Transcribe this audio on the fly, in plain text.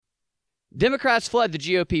Democrats flood the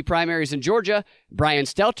GOP primaries in Georgia. Brian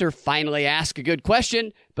Stelter finally asks a good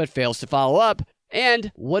question, but fails to follow up.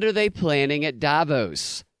 And what are they planning at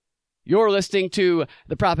Davos? You're listening to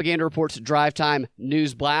the Propaganda Report's Drive Time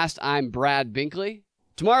News Blast. I'm Brad Binkley.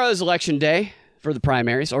 Tomorrow is election day for the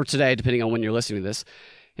primaries, or today, depending on when you're listening to this,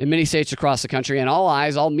 in many states across the country, and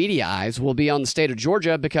all media eyes will be on the state of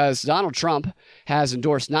Georgia because Donald Trump has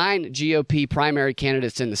endorsed 9 GOP primary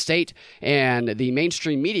candidates in the state, and the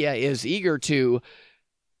mainstream media is eager to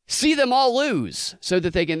see them all lose so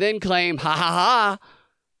that they can then claim, ha ha ha,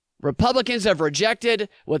 Republicans have rejected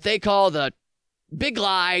what they call the big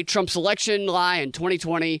lie, Trump's election lie in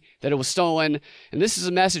 2020, that it was stolen. And this is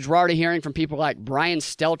a message we're already hearing from people like Brian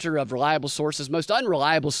Stelter of Reliable Sources, most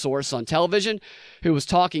unreliable source on television, who was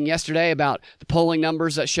talking yesterday about the polling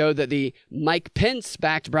numbers that showed that the Mike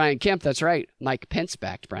Pence-backed Brian Kemp, that's right, Mike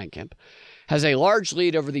Pence-backed Brian Kemp, has a large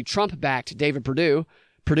lead over the Trump-backed David Perdue,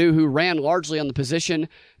 who ran largely on the position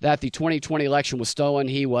that the 2020 election was stolen.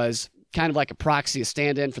 He was kind of like a proxy, a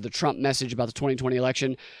stand-in for the Trump message about the 2020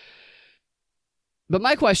 election. But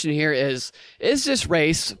my question here is this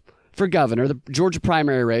race for governor, the Georgia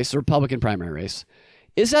primary race, the Republican primary race,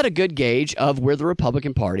 is that a good gauge of where the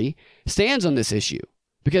Republican Party stands on this issue?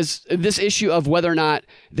 Because this issue of whether or not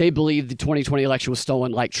they believe the 2020 election was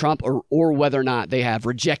stolen like Trump, or whether or not they have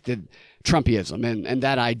rejected Trumpism and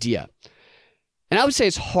that idea. And I would say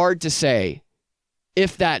it's hard to say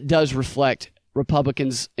if that does reflect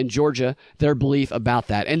Republicans in Georgia, their belief about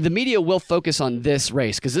that. And the media will focus on this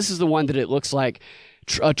race because this is the one that it looks like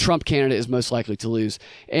a Trump candidate is most likely to lose.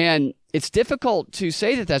 And it's difficult to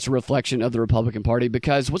say that that's a reflection of the Republican Party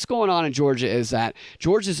because what's going on in Georgia is that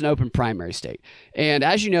Georgia is an open primary state. And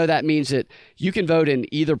as you know, that means that you can vote in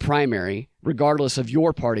either primary regardless of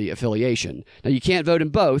your party affiliation. Now, you can't vote in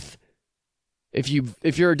both. If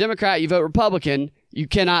you're a Democrat, you vote Republican, you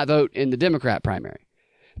cannot vote in the Democrat primary.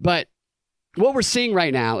 But what we're seeing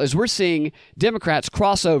right now is we're seeing Democrats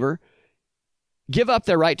cross over, give up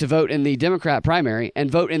their right to vote in the Democrat primary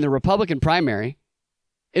and vote in the Republican primary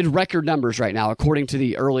in record numbers right now, according to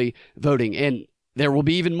the early voting. And there will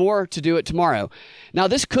be even more to do it tomorrow. Now,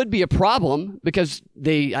 this could be a problem because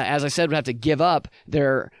they, as I said, would have to give up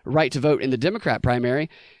their right to vote in the Democrat primary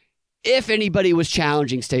if anybody was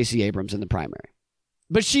challenging Stacey Abrams in the primary.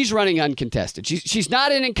 But she's running uncontested. She's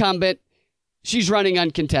not an incumbent. She's running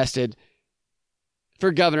uncontested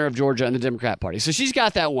for governor of Georgia in the Democrat Party. So she's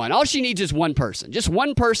got that one. All she needs is one person. Just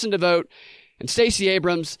one person to vote, and Stacey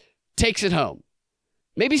Abrams takes it home.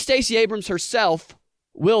 Maybe Stacey Abrams herself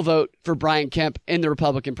will vote for Brian Kemp in the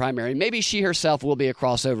Republican primary. Maybe she herself will be a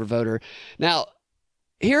crossover voter. Now,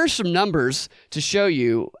 here are some numbers to show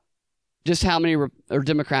you just how many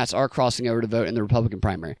Democrats are crossing over to vote in the Republican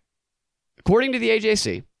primary. According to the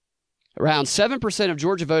AJC, around 7% of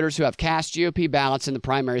Georgia voters who have cast GOP ballots in the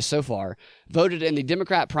primaries so far voted in the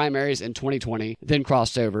Democrat primaries in 2020, then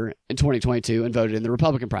crossed over in 2022 and voted in the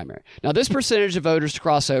Republican primary. Now, this percentage of voters to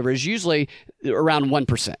cross over is usually around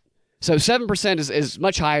 1%. So 7% is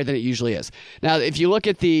much higher than it usually is. Now, if you look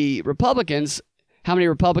at the Republicans, how many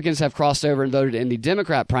Republicans have crossed over and voted in the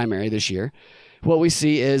Democrat primary this year? What we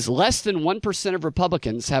see is less than 1% of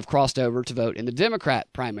Republicans have crossed over to vote in the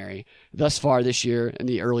Democrat primary thus far this year in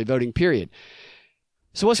the early voting period.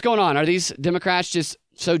 So what's going on? Are these Democrats just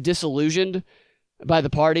so disillusioned by the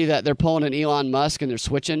party that they're pulling an Elon Musk and they're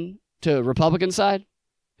switching to Republican side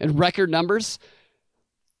in record numbers?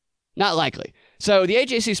 Not likely. So the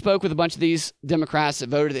AJC spoke with a bunch of these Democrats that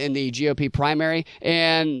voted in the GOP primary,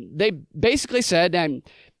 and they basically said, I'm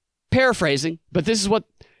paraphrasing, but this is what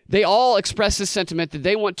they all expressed, this sentiment that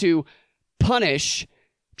they want to punish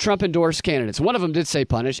Trump-endorsed candidates. One of them did say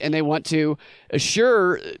punish, and they want to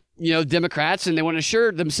assure, Democrats, and they want to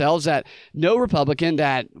assure themselves that no Republican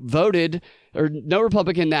that voted or no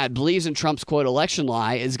Republican that believes in Trump's, quote, election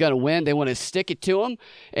lie is going to win. They want to stick it to him.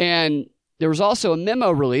 And there was also a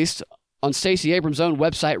memo released on Stacey Abrams' own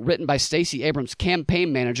website written by Stacey Abrams'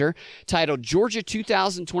 campaign manager titled Georgia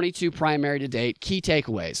 2022 Primary to Date, Key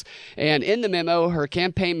Takeaways. And in the memo, her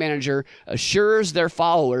campaign manager assures their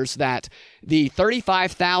followers that the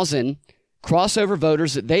 35,000 crossover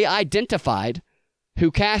voters that they identified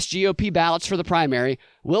who cast GOP ballots for the primary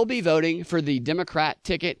will be voting for the Democrat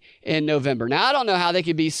ticket in November. Now, I don't know how they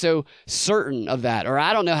could be so certain of that, or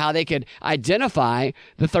I don't know how they could identify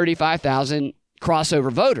the 35,000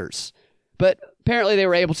 crossover voters. But apparently they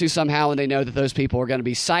were able to somehow, and they know that those people are going to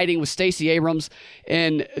be siding with Stacey Abrams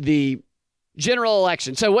in the general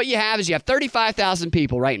election. So what you have is you have 35,000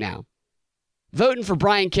 people right now voting for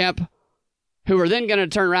Brian Kemp, who are then going to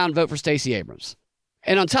turn around and vote for Stacey Abrams.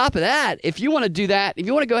 And on top of that, if you want to do that, if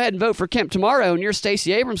you want to go ahead and vote for Kemp tomorrow and you're a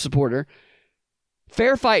Stacey Abrams supporter,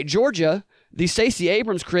 Fair Fight Georgia, the Stacey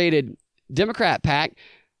Abrams created Democrat PAC,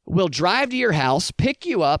 will drive to your house, pick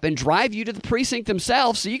you up, and drive you to the precinct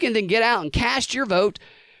themselves so you can then get out and cast your vote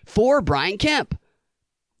for Brian Kemp.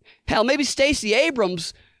 Hell, maybe Stacey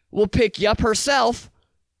Abrams will pick you up herself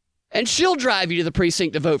and she'll drive you to the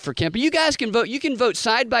precinct to vote for Kemp. You guys can vote. You can vote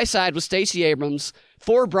side by side with Stacey Abrams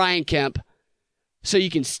for Brian Kemp so you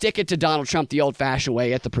can stick it to Donald Trump the old-fashioned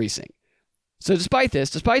way at the precinct. So despite this,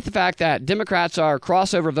 despite the fact that Democrats are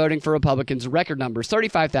crossover voting for Republicans, record numbers,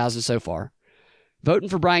 35,000 so far, voting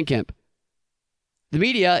for Brian Kemp. The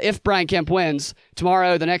media, if Brian Kemp wins,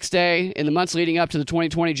 tomorrow, the next day, in the months leading up to the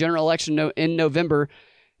 2020 general election in November,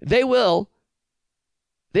 they will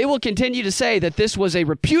continue to say that this was a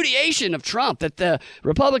repudiation of Trump, that the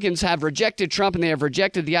Republicans have rejected Trump and they have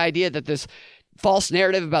rejected the idea that this false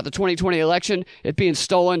narrative about the 2020 election, it being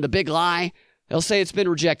stolen, the big lie, they'll say it's been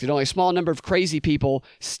rejected. Only a small number of crazy people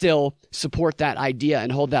still support that idea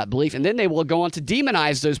and hold that belief. And then they will go on to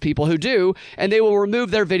demonize those people who do, and they will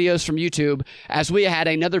remove their videos from YouTube, as we had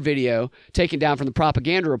another video taken down from the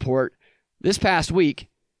propaganda report this past week.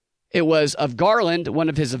 It was of Garland, one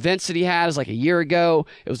of his events that he had like a year ago.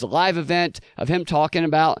 It was a live event of him talking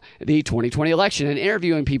about the 2020 election and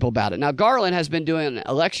interviewing people about it. Now, Garland has been doing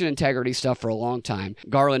election integrity stuff for a long time.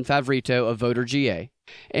 Garland Favorito of Voter GA.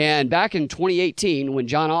 And back in 2018, when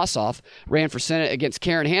John Ossoff ran for Senate against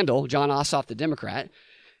Karen Handel, John Ossoff, the Democrat,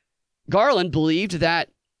 Garland believed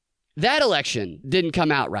that that election didn't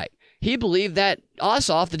come out right. He believed that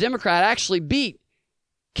Ossoff, the Democrat, actually beat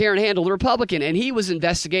Karen Handel, the Republican, and he was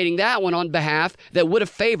investigating that one on behalf that would have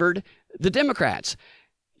favored the Democrats.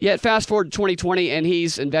 Yet fast forward to 2020, and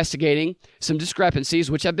he's investigating some discrepancies,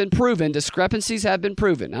 which have been proven. Discrepancies have been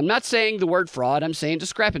proven. I'm not saying the word fraud. I'm saying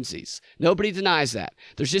discrepancies. Nobody denies that.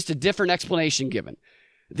 There's just a different explanation given.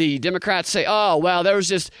 The Democrats say, oh, well, that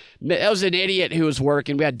was an idiot who was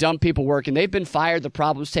working. We had dumb people working. They've been fired. The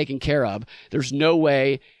problem's taken care of. There's no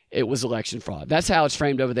way it was election fraud. That's how it's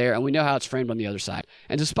framed over there, and we know how it's framed on the other side.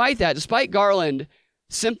 And despite that, despite Garland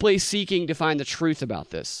simply seeking to find the truth about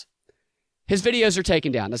this, his videos are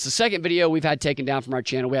taken down. That's the second video we've had taken down from our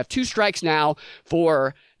channel. We have 2 strikes now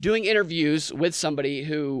for doing interviews with somebody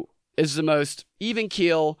who is the most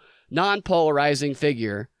even-keel, non-polarizing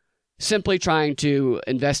figure, simply trying to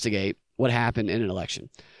investigate what happened in an election.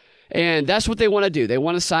 And that's what they want to do. They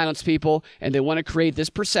want to silence people, and they want to create this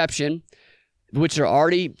perception, which they've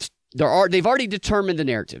already determined the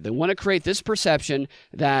narrative. They want to create this perception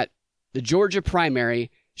that the Georgia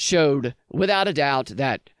primary showed, without a doubt,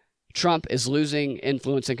 that Trump is losing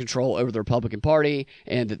influence and control over the Republican Party,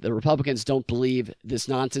 and that the Republicans don't believe this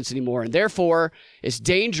nonsense anymore. And therefore, it's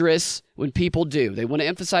dangerous when people do. They want to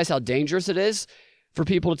emphasize how dangerous it is for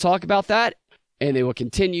people to talk about that, and they will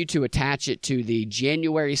continue to attach it to the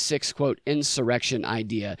January 6th, quote, insurrection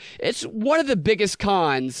idea. It's one of the biggest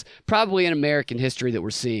cons probably in American history that we're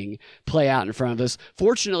seeing play out in front of us.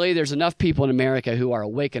 Fortunately, there's enough people in America who are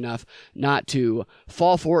awake enough not to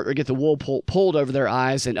fall for it or get the wool pulled over their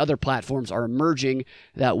eyes, and other platforms are emerging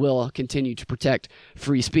that will continue to protect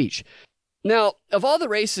free speech. Now, of all the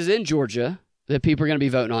races in Georgia that people are going to be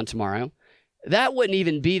voting on tomorrow, that wouldn't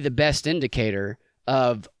even be the best indicator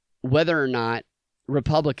of whether or not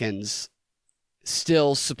Republicans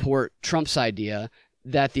still support Trump's idea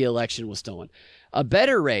that the election was stolen. A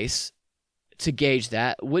better race to gauge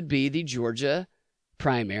that would be the Georgia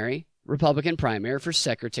primary, Republican primary for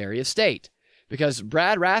Secretary of State. Because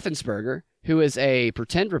Brad Raffensperger, who is a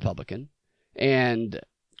pretend Republican and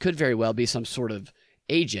could very well be some sort of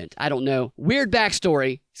agent, I don't know, weird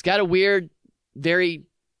backstory. He's got a weird, very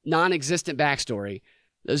non-existent backstory.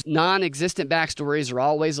 Those non-existent backstories are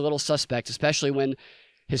always a little suspect, especially when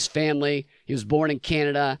his family, he was born in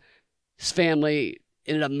Canada, his family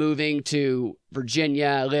ended up moving to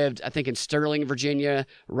Virginia, lived, I think, in Sterling, Virginia,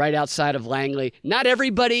 right outside of Langley. Not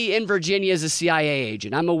everybody in Virginia is a CIA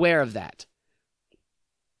agent. I'm aware of that.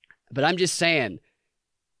 But I'm just saying,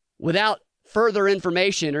 without further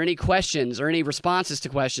information or any questions or any responses to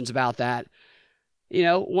questions about that, you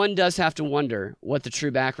know, one does have to wonder what the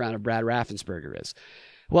true background of Brad Raffensperger is.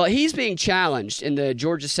 Well, he's being challenged in the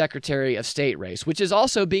Georgia Secretary of State race, which is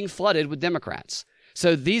also being flooded with Democrats.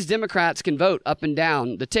 So these Democrats can vote up and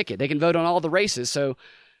down the ticket. They can vote on all the races. So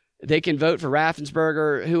they can vote for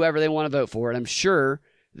Raffensperger, whoever they want to vote for. And I'm sure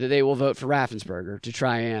that they will vote for Raffensperger to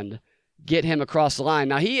try and get him across the line.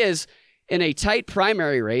 Now, he is in a tight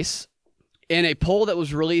primary race in a poll that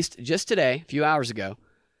was released just today, a few hours ago.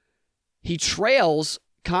 He trails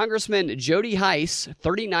Congressman Jody Hice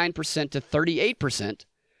 39% to 38%.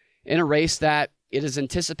 In a race that it is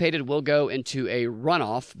anticipated will go into a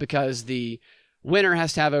runoff because the winner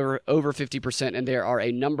has to have over 50%, and there are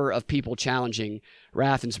a number of people challenging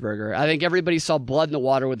Raffensperger. I think everybody saw blood in the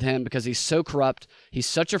water with him because he's so corrupt, he's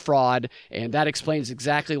such a fraud, and that explains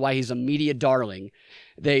exactly why he's a media darling.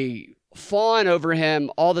 They fawn over him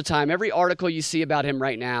all the time. Every article you see about him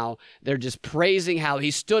right now, they're just praising how he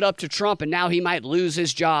stood up to Trump and now he might lose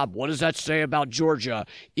his job. What does that say about Georgia?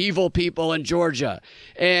 Evil people in Georgia.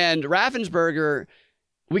 And Raffensperger,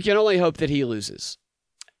 we can only hope that he loses.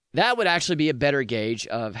 That would actually be a better gauge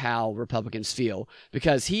of how Republicans feel,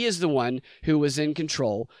 because he is the one who was in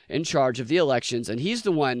control, in charge of the elections, and he's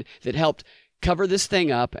the one that helped cover this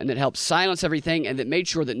thing up and that helped silence everything and that made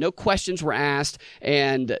sure that no questions were asked,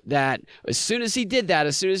 and that as soon as he did that,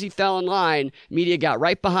 as soon as he fell in line, media got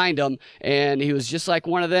right behind him, and he was just like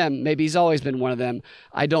one of them. Maybe he's always been one of them.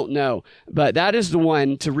 I don't know. But that is the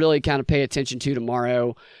one to really kind of pay attention to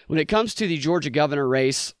tomorrow. When it comes to the Georgia governor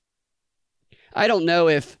race, I don't know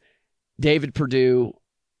if David Perdue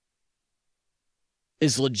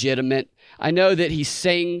is legitimate. I know that he's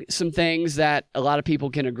saying some things that a lot of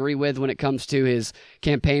people can agree with when it comes to his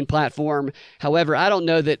campaign platform. However, I don't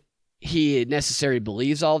know that he necessarily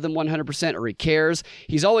believes all of them 100% or he cares.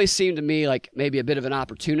 He's always seemed to me like maybe a bit of an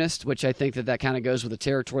opportunist, which I think that kind of goes with the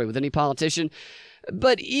territory with any politician.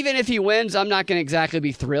 But even if he wins, I'm not going to exactly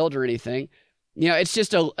be thrilled or anything. You know, it's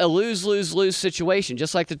just a lose-lose-lose situation,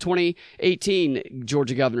 just like the 2018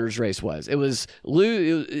 Georgia governor's race was. It was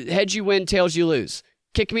heads you win, tails you lose.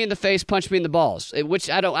 Kick me in the face, punch me in the balls, which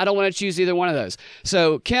I don't want to choose either one of those.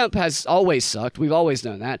 So Kemp has always sucked. We've always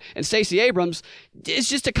known that. And Stacey Abrams is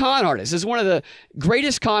just a con artist, is one of the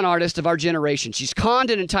greatest con artists of our generation. She's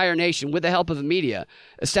conned an entire nation with the help of a media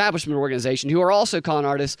establishment organization who are also con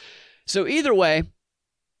artists. So either way,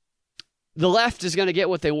 the left is going to get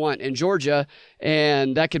what they want in Georgia,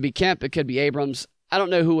 and that could be Kemp, it could be Abrams. I don't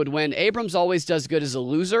know who would win. Abrams always does good as a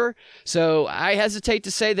loser, so I hesitate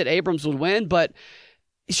to say that Abrams would win, but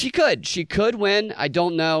she could. She could win. I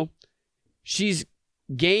don't know. She's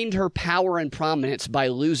gained her power and prominence by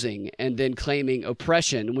losing and then claiming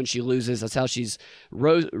oppression when she loses. That's how she's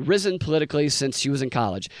risen politically since she was in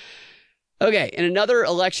college. Okay, and another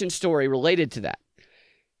election story related to that.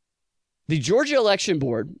 The Georgia Election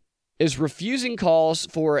Board is refusing calls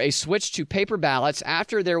for a switch to paper ballots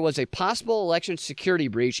after there was a possible election security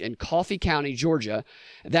breach in Coffee County, Georgia,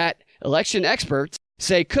 that election experts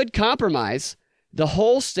say could compromise the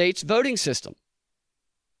whole state's voting system.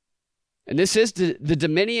 And this is the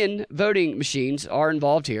Dominion voting machines are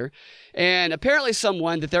involved here. And apparently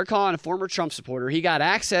someone that they're calling a former Trump supporter, he got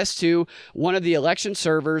access to one of the election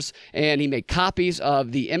servers and he made copies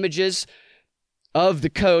of the images of the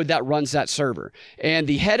code that runs that server. And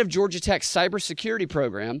the head of Georgia Tech's cybersecurity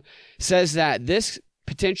program says that this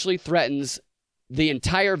potentially threatens the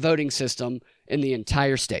entire voting system in the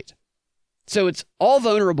entire state. So it's all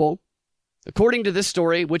vulnerable, according to this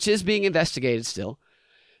story, which is being investigated still.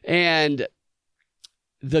 And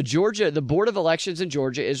the Board of Elections in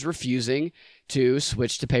Georgia is refusing to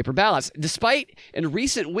switch to paper ballots, despite in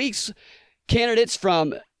recent weeks, candidates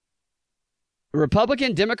from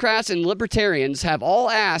Republican, Democrats, and Libertarians have all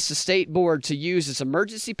asked the state board to use its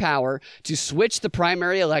emergency power to switch the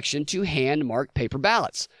primary election to hand-marked paper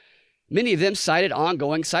ballots. Many of them cited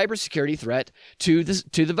ongoing cybersecurity threat to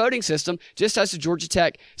the voting system, just as the Georgia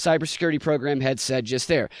Tech cybersecurity program had said just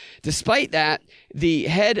there. Despite that, the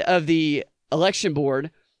head of the election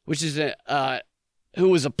board, which is who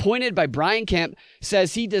was appointed by Brian Kemp,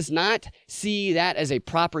 says he does not see that as a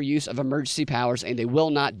proper use of emergency powers, and they will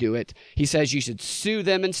not do it. He says you should sue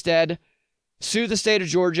them instead. Sue the state of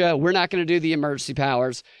Georgia. We're not going to do the emergency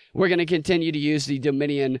powers. We're going to continue to use the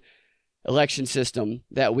Dominion election system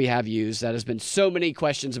that we have used that has been so many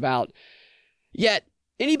questions about. Yet,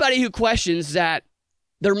 anybody who questions that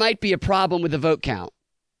there might be a problem with the vote count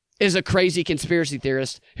is a crazy conspiracy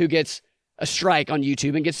theorist who gets a strike on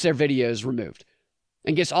YouTube and gets their videos removed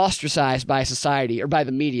and gets ostracized by society or by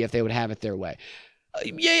the media if they would have it their way.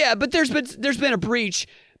 But there's been a breach.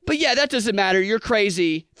 But yeah, that doesn't matter. You're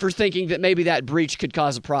crazy for thinking that maybe that breach could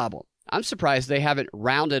cause a problem. I'm surprised they haven't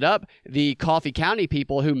rounded up the Coffee County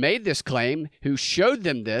people who made this claim, who showed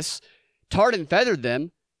them this, tarred and feathered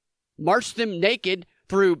them, marched them naked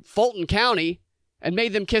through Fulton County, and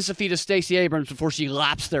made them kiss the feet of Stacey Abrams before she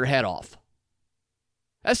laps their head off.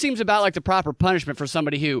 That seems about like the proper punishment for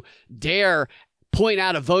somebody who dare point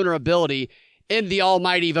out a vulnerability in the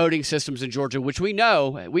almighty voting systems in Georgia, which we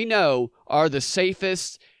know are the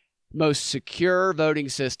safest, most secure voting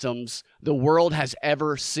systems the world has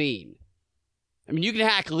ever seen. I mean, you can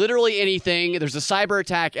hack literally anything. There's a cyber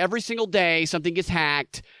attack every single day. Something gets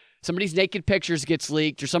hacked. somebody's naked pictures gets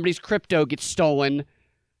leaked or somebody's crypto gets stolen.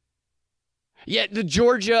 Yet the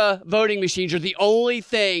Georgia voting machines are the only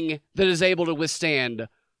thing that is able to withstand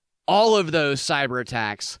all of those cyber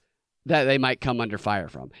attacks that they might come under fire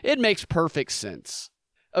from. It makes perfect sense.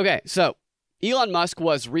 Okay, so Elon Musk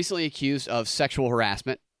was recently accused of sexual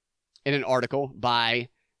harassment in an article by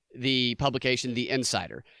the publication The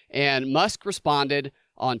Insider. And Musk responded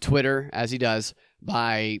on Twitter, as he does,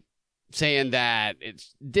 by saying that it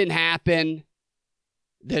didn't happen,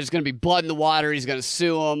 there's going to be blood in the water, he's going to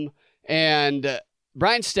sue him. And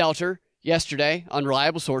Brian Stelter, yesterday,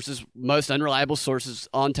 unreliable sources, most unreliable sources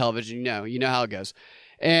on television, you know how it goes.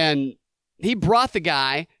 And he brought the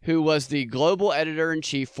guy who was the global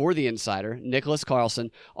editor-in-chief for The Insider, Nicholas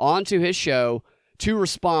Carlson, onto his show to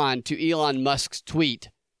respond to Elon Musk's tweet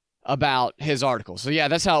about his article. So yeah,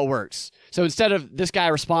 that's how it works. So instead of this guy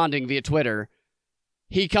responding via Twitter,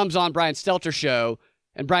 he comes on Brian Stelter's show,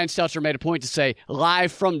 and Brian Stelter made a point to say,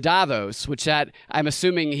 live from Davos, which that I'm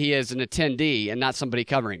assuming he is an attendee and not somebody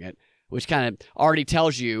covering it, which kind of already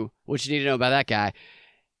tells you what you need to know about that guy.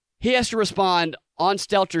 He has to respond on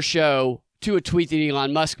Stelter's show to a tweet that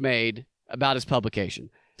Elon Musk made about his publication.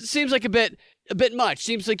 It seems like a bit much.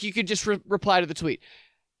 Seems like you could just reply to the tweet.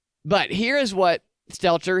 But here is what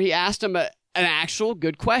Stelter, he asked him an actual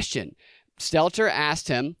good question. Stelter asked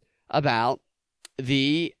him about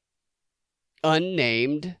the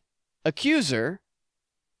unnamed accuser,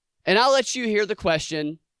 and I'll let you hear the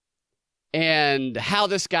question and how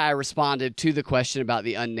this guy responded to the question about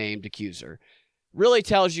the unnamed accuser. Really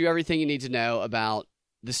tells you everything you need to know about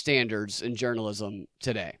the standards in journalism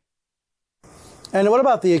today. And what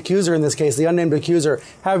about the accuser in this case, the unnamed accuser?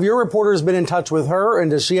 Have your reporters been in touch with her,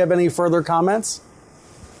 and does she have any further comments?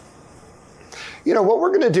 You know, what we're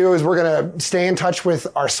going to do is we're going to stay in touch with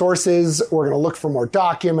our sources. We're going to look for more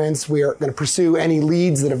documents. We are going to pursue any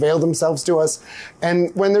leads that avail themselves to us. And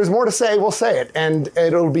when there's more to say, we'll say it. And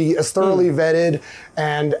it'll be as thoroughly vetted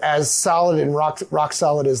and as solid and rock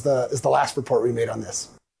solid as the last report we made on this.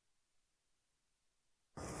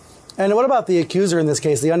 And what about the accuser in this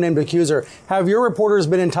case, the unnamed accuser? Have your reporters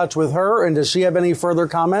been in touch with her, and does she have any further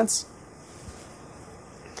comments?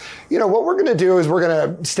 You know, what we're going to do is we're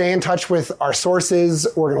going to stay in touch with our sources.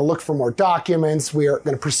 We're going to look for more documents. We are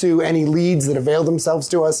going to pursue any leads that avail themselves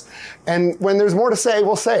to us. And when there's more to say,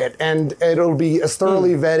 we'll say it. And it'll be as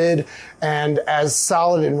thoroughly vetted and as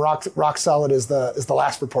solid and rock solid as the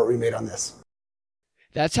last report we made on this.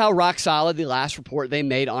 That's how rock solid the last report they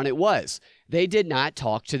made on it was. They did not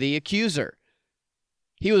talk to the accuser.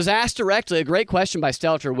 He was asked directly a great question by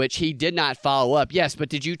Stelter, which he did not follow up. Yes, but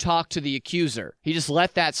did you talk to the accuser? He just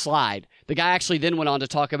let that slide. The guy actually then went on to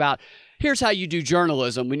talk about, here's how you do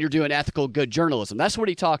journalism when you're doing ethical, good journalism. That's what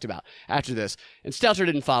he talked about after this. And Stelter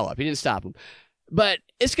didn't follow up. He didn't stop him. But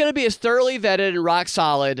it's going to be as thoroughly vetted and rock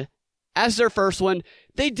solid as their first one.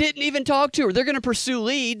 They didn't even talk to her. They're going to pursue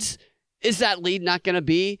leads. Is that lead not going to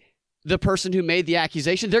be the person who made the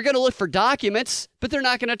accusation? They're going to look for documents, but they're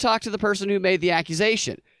not going to talk to the person who made the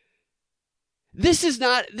accusation. This is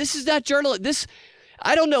not journalism.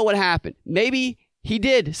 I don't know what happened. Maybe he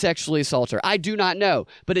did sexually assault her. I do not know.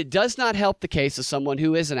 But it does not help the case of someone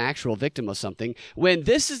who is an actual victim of something when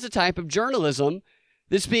this is the type of journalism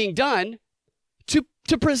that's being done to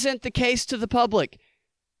present the case to the public.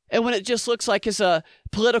 And when it just looks like it's a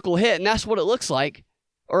political hit, and that's what it looks like,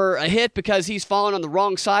 or a hit because he's fallen on the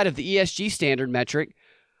wrong side of the ESG standard metric.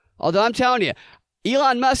 Although I'm telling you,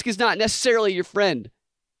 Elon Musk is not necessarily your friend.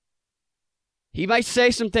 He might say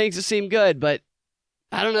some things that seem good, but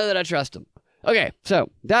I don't know that I trust him. Okay, so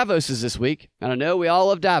Davos is this week. And I know we all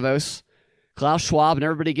love Davos. Klaus Schwab and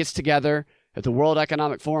everybody gets together at the World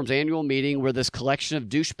Economic Forum's annual meeting where this collection of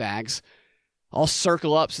douchebags all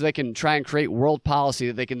circle up so they can try and create world policy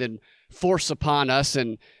that they can then force upon us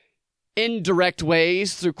and indirect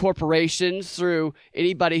ways through corporations, through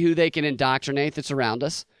anybody who they can indoctrinate that's around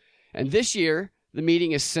us. And this year, the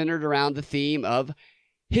meeting is centered around the theme of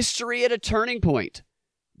history at a turning point,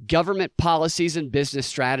 government policies and business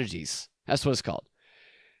strategies. That's what it's called.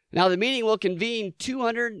 Now, the meeting will convene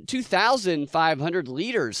 2,500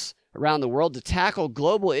 leaders around the world to tackle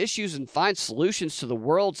global issues and find solutions to the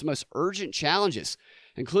world's most urgent challenges,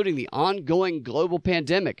 including the ongoing global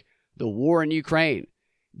pandemic, the war in Ukraine,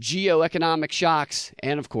 geoeconomic shocks,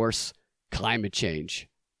 and, of course, climate change.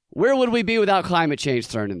 Where would we be without climate change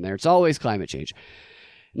thrown in there? It's always climate change.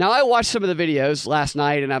 Now, I watched some of the videos last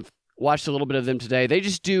night, and I've watched a little bit of them today. They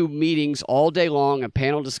just do meetings all day long and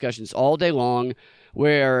panel discussions all day long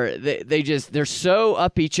where they're so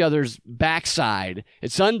up each other's backside.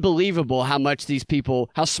 It's unbelievable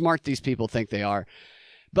how smart these people think they are.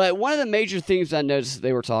 But one of the major themes I noticed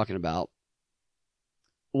they were talking about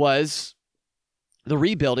was the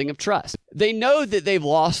rebuilding of trust. They know that they've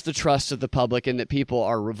lost the trust of the public and that people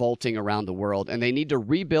are revolting around the world, and they need to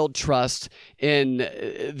rebuild trust in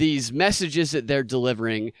these messages that they're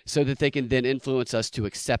delivering so that they can then influence us to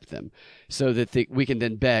accept them, so that we can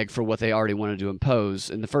then beg for what they already wanted to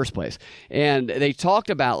impose in the first place. And they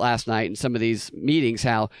talked about last night in some of these meetings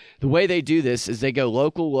how the way they do this is they go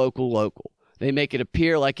local, local, local. They make it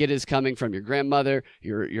appear like it is coming from your grandmother,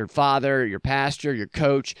 your father, your pastor, your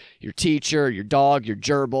coach, your teacher, your dog, your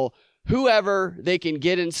gerbil, whoever they can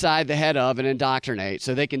get inside the head of and indoctrinate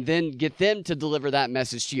so they can then get them to deliver that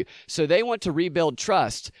message to you. So they want to rebuild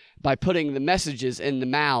trust by putting the messages in the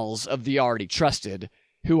mouths of the already trusted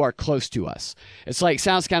who are close to us.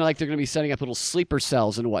 Sounds kind of like they're going to be setting up little sleeper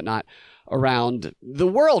cells and whatnot around the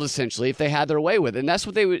world, essentially, if they had their way with it. And that's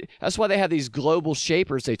why they have these global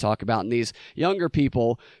shapers they talk about, and these younger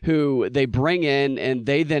people who they bring in and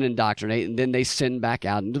they then indoctrinate and then they send back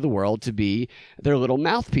out into the world to be their little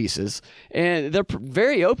mouthpieces. And they're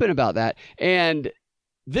very open about that. And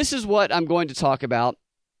this is what I'm going to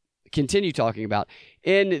continue talking about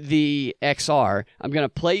in the XR. I'm going to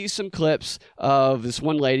play you some clips of this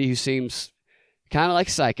one lady who seems kind of like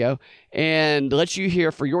psycho, and let you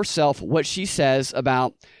hear for yourself what she says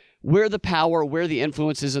about where the power, where the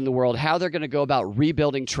influence is in the world, how they're going to go about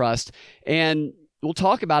rebuilding trust, and we'll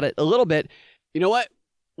talk about it a little bit. You know what?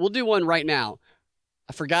 We'll do one right now.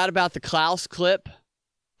 I forgot about the Klaus clip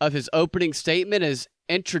of his opening statement, his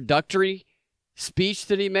introductory speech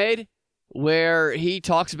that he made, where he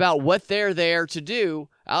talks about what they're there to do.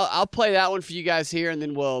 I'll play that one for you guys here, and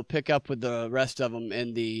then we'll pick up with the rest of them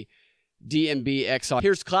in the DNB XR.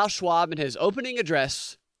 Here's Klaus Schwab in his opening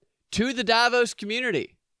address to the Davos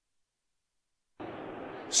community.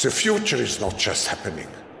 The future is not just happening.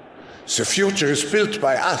 The future is built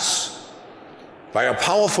by us, by a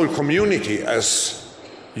powerful community as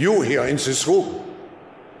you here in this room.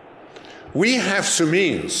 We have the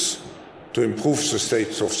means to improve the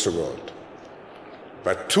state of the world.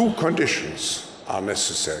 But two conditions are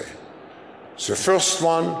necessary. The first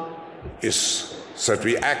one is that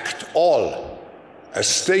we act all as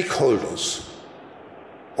stakeholders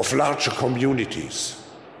of larger communities,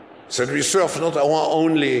 that we serve not our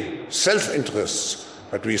only self-interests,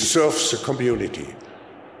 but we serve the community.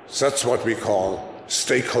 That's what we call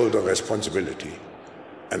stakeholder responsibility.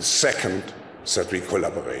 And second, that we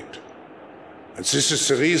collaborate. And this is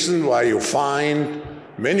the reason why you find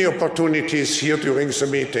many opportunities here during the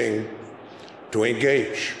meeting to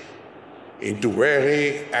engage into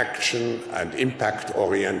very action and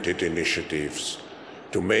impact-oriented initiatives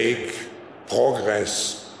to make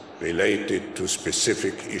progress related to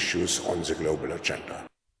specific issues on the global agenda.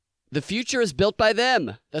 The future is built by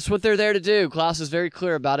them. That's what they're there to do. Klaus is very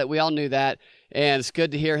clear about it. We all knew that, and it's good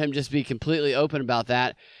to hear him just be completely open about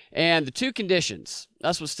that. And the two conditions,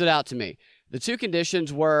 that's what stood out to me. The two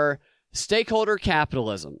conditions were stakeholder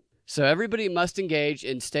capitalism. So everybody must engage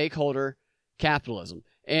in stakeholder capitalism.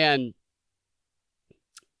 And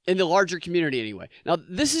in the larger community anyway. Now,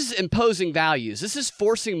 this is imposing values. This is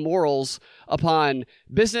forcing morals upon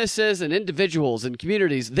businesses and individuals and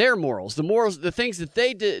communities, their morals, the things that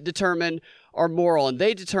they determine are moral and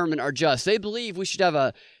they determine are just. They believe we should have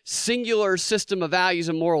a singular system of values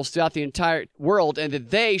and morals throughout the entire world, and that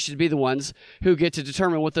they should be the ones who get to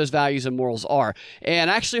determine what those values and morals are. And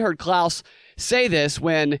I actually heard Klaus say this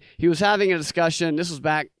when he was having a discussion. This was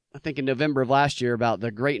back, I think, in November of last year, about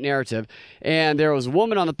the great narrative. And there was a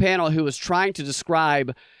woman on the panel who was trying to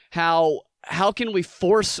describe how can we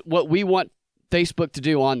force what we want Facebook to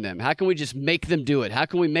do on them? How can we just make them do it? How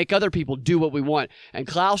can we make other people do what we want? And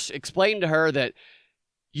Klaus explained to her that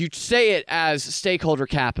you say it as stakeholder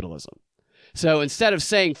capitalism. So instead of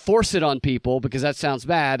saying force it on people, because that sounds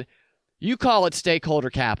bad, you call it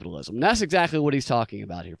stakeholder capitalism. And that's exactly what he's talking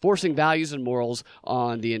about here. Forcing values and morals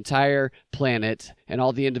on the entire planet and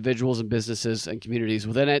all the individuals and businesses and communities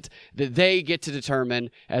within it that they get to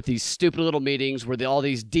determine at these stupid little meetings where all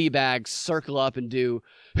these D-bags circle up and do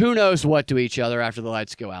who knows what to each other after the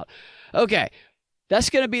lights go out. Okay,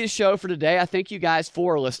 that's going to be the show for today. I thank you guys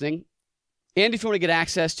for listening. And if you want to get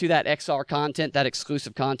access to that XR content, that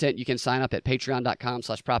exclusive content, you can sign up at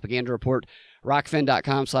patreon.com/propaganda report,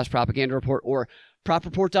 rockfin.com/propaganda report, or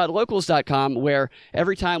propreport.locals.com, where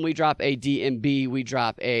every time we drop a DNB, we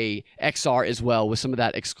drop a XR as well with some of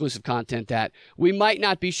that exclusive content that we might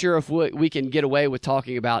not be sure if we can get away with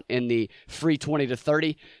talking about in the free 20 to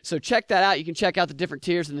 30. So check that out. You can check out the different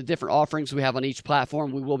tiers and the different offerings we have on each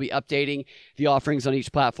platform. We will be updating the offerings on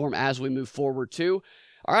each platform as we move forward too.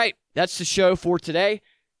 All right, that's the show for today.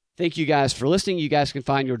 Thank you guys for listening. You guys can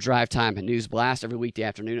find your Drive Time and News Blast every weekday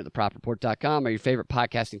afternoon at thepropreport.com or your favorite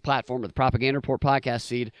podcasting platform or the Propaganda Report podcast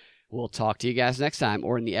feed. We'll talk to you guys next time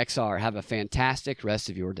or in the XR. Have a fantastic rest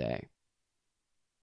of your day.